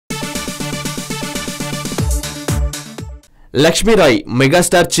Lakshmi Roy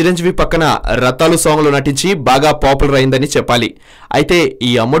megastar Chiranjeevi పక్కన రతాలు song లో నటించి బాగా పాపులర్ అయిందని చెప్పాలి. అయితే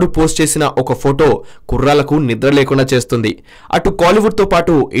ఈ అమ్మడు పోస్ట్ చేసిన ఒక ఫోటో కుర్రాలకు నిద్ర లేకుండా చేస్తుంది. అటు కాలీవుడ్ తో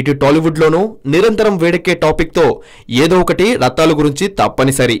పాటు ఇటు టాలీవుడ్ లోనూ నిరంతరం వేడెక్కే టాపిక్ తో ఏదో ఒకటి రతాలు గురించి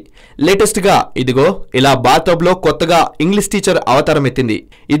తప్పనిసరి. లేటెస్ట్ గా ఇదిగో ఇలా బాత్టబ్ లో కొత్తగా ఇంగ్లీష్ టీచర్ అవతారం ఎత్తింది.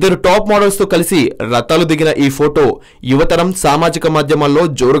 ఇద్దరు టాప్ మోడల్స్ తో కలిసి రతాలు దిగిన ఈ ఫోటో యువతరం సామాజిక మాధ్యమాల్లో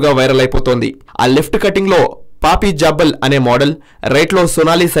జోరుగా వైరల్ అయిపోతోంది. ఆ లెఫ్ట్ కటింగ్ లో పాపి జాబ్బల్ అనే మోడల్, రైట్ లో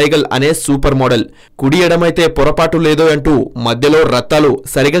సోనాలి సైగల్ అనే సూపర్ మోడల్, కుడి ఎడమైతే పొరపాటు లేదో అంటూ మధ్యలో రత్తాలు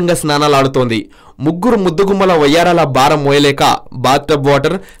సరిగంగా స్నానాలాడుతోంది. ముగ్గురు ముద్దుగుమ్మల వయ్యారాల భారం మోయలేక బాత్టబ్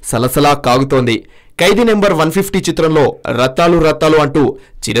వాటర్ సలసలా కాగుతోంది. ఖైదీ నెంబర్ 150 చిత్రంలో రత్తాలు రత్తాలు అంటూ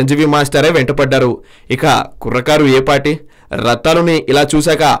చిరంజీవి మాస్టరే వెంటపడ్డారు. ఇక కుర్రకారు ఏ పాటి రత్తాలుని ఇలా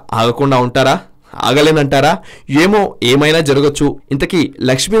చూశాక ఆగకుండా ఉంటారా? ఆగలేనంటారా? ఏమో, ఏమైనా జరగచ్చు. ఇంతకీ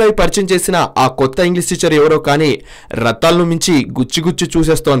లక్ష్మీరాయ్ పరిచయం చేసిన ఆ కొత్త ఇంగ్లీష్ టీచర్ ఎవరో కానీ రత్తాలను మించి గుచ్చి గుచ్చి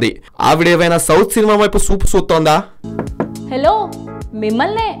చూసేస్తోంది. ఆవిడేవైనా సౌత్ సినిమా వైపు సూపు చూస్తోందా? హలో,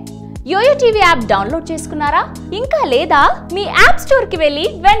 మిమ్మల్నే. యోయో టీవీ యాప్ డౌన్లోడ్ చేసుకున్నారా? ఇంకా లేదా? మీ యాప్ స్టోర్ కి వెళ్ళి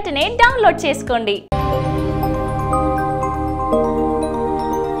వెంటనే డౌన్లోడ్ చేసుకోండి.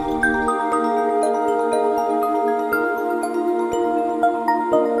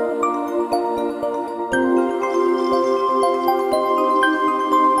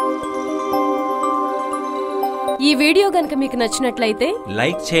 ఈ వీడియో గనుక మీకు నచ్చినట్లయితే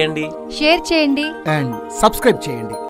లైక్ చేయండి, షేర్ చేయండి అండ్ సబ్స్క్రైబ్ చేయండి.